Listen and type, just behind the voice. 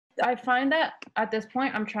I find that at this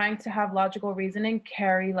point, I'm trying to have logical reasoning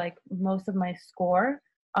carry, like, most of my score.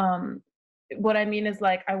 Um, what I mean is,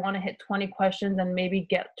 like, I wanna hit 20 questions and maybe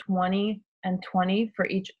get 20 and 20 for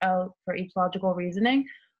each logical reasoning.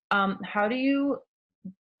 How do you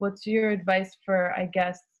what's your advice for, I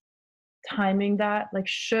guess, timing that? Like,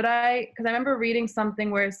 should I? Because I remember reading something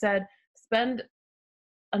where it said, "Spend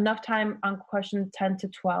enough time on question 10 to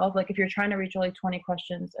 12." Like, if you're trying to reach only 20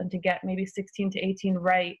 questions and to get maybe 16 to 18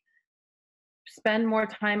 right, spend more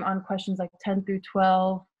time on questions like 10 through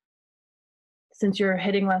 12 since you're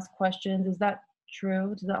hitting less questions. Is that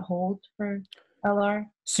true? Does that hold for LR?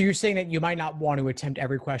 So you're saying that you might not want to attempt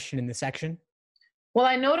every question in the section? Well,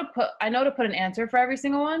 I know to put an answer for every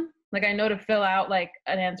single one. Like, I know to fill out, like,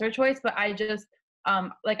 an answer choice, but I just,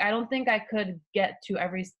 like, I don't think I could get to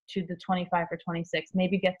the 25 or 26,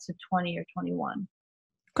 maybe get to 20 or 21.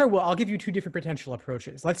 Okay, well, I'll give you two different potential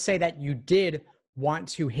approaches. Let's say that you did want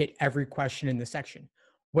to hit every question in the section.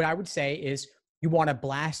 What I would say is you want to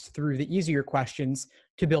blast through the easier questions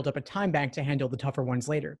to build up a time bank to handle the tougher ones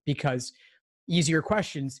later, because easier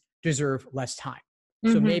questions deserve less time.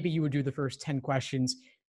 So Mhm. maybe you would do the first 10 questions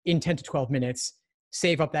in 10 to 12 minutes,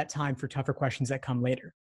 save up that time for tougher questions that come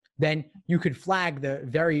later. Then you could flag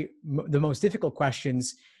the most difficult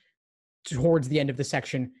questions towards the end of the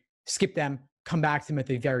section, skip them, come back to them at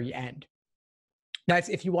the very end. That's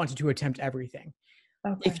if you wanted to attempt everything.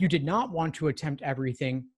 Okay. If you did not want to attempt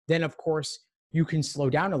everything, then of course you can slow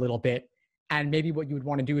down a little bit. And maybe what you would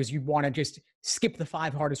want to do is you'd want to just skip the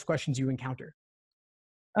 5 hardest questions you encounter.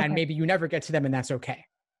 And Okay. maybe you never get to them, and that's okay.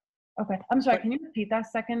 Okay. I'm sorry, But can you repeat that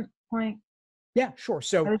second point? yeah, sure. I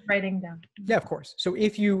So was writing down. yeah, of course. So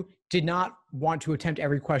if you did not want to attempt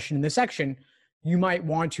every question in the section, you might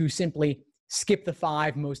want to simply skip the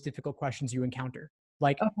 5 most difficult questions you encounter.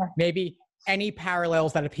 Like Okay. maybe any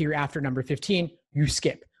parallels that appear after number 15, you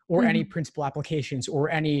skip, or any Mhm. principal applications, or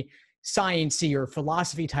any sciencey or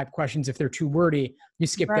philosophy type questions. If they're too wordy, you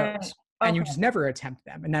skip Right. those and you Okay. just never attempt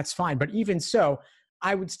them. And that's fine. But even so,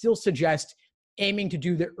 I would still suggest aiming to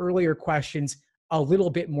do the earlier questions a little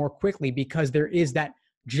bit more quickly, because there is that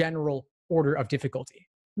general order of difficulty.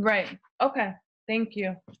 Right. Okay. Thank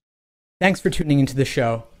you. Thanks for tuning into the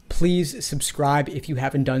show. Please subscribe if you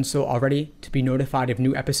haven't done so already to be notified of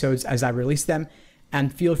new episodes as I release them.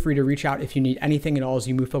 And feel free to reach out if you need anything at all as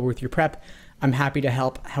you move forward with your prep. I'm happy to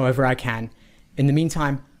help however I can. In the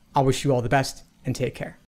meantime, I'll wish you all the best and take care.